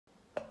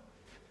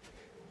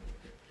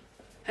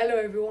Hello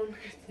everyone,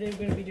 today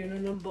we're going to be doing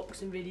an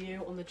unboxing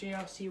video on the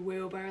JRC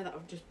wheelbarrow that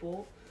I've just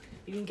bought.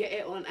 You can get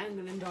it on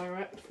Angle and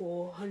Direct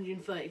for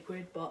 130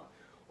 quid, but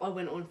I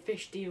went on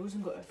Fish Deals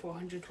and got it for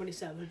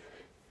 127.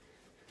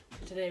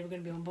 So today we're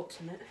going to be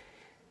unboxing it.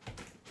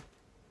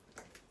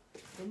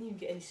 I didn't even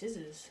get any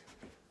scissors.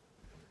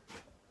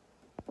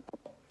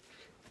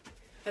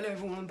 Hello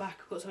everyone, I'm back.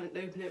 I've got something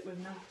to open it with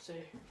now, so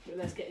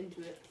let's get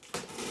into it.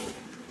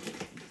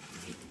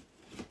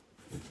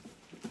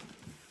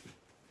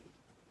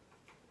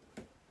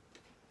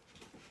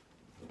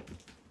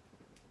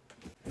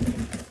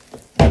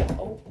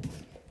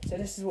 So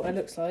this is what it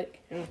looks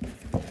like. So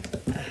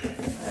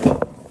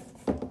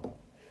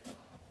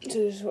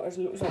this is what it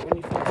looks like when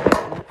you first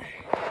open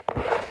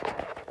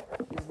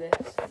it. Is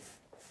this.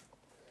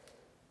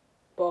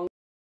 Bong.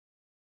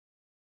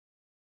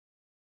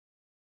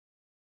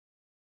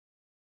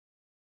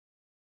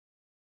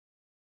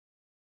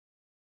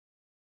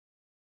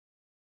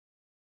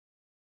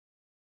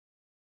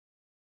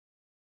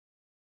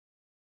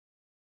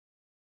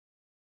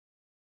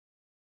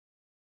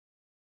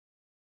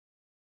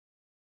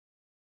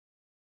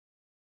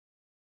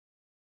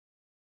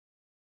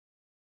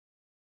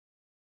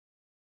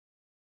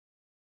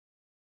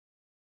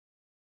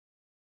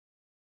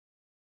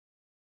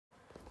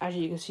 As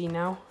you can see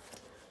now,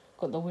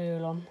 got the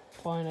wheel on,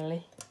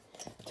 finally.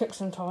 Took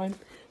some time,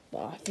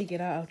 but I figured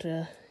out how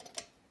to,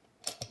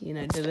 do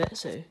it,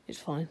 so it's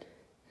fine.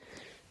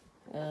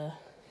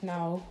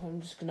 Now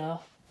I'm just gonna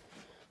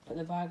put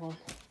the bag on,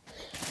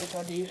 which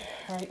I'll do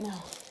right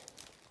now.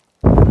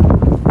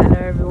 Hello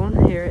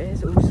everyone, here it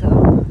is, all set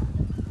up.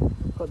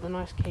 Got the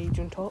nice cage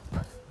on top.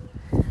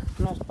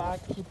 Nice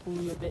bag to keep all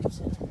your bits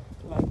in,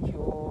 like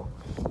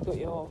got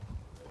your,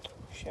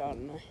 I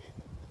don't know,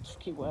 just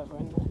keep whatever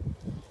in there.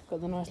 Got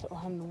the nice little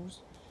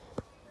handles,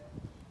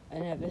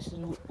 and yeah, this is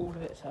all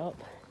of it set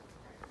up.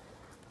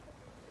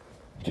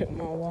 Took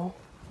me a while,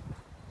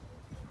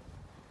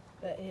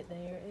 but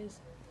there it is.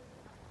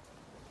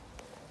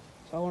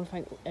 So I want to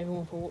thank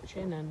everyone for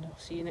watching, and I'll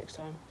see you next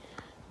time.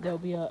 There'll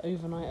be an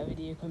overnight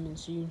video coming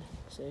soon,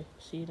 so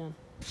see you then.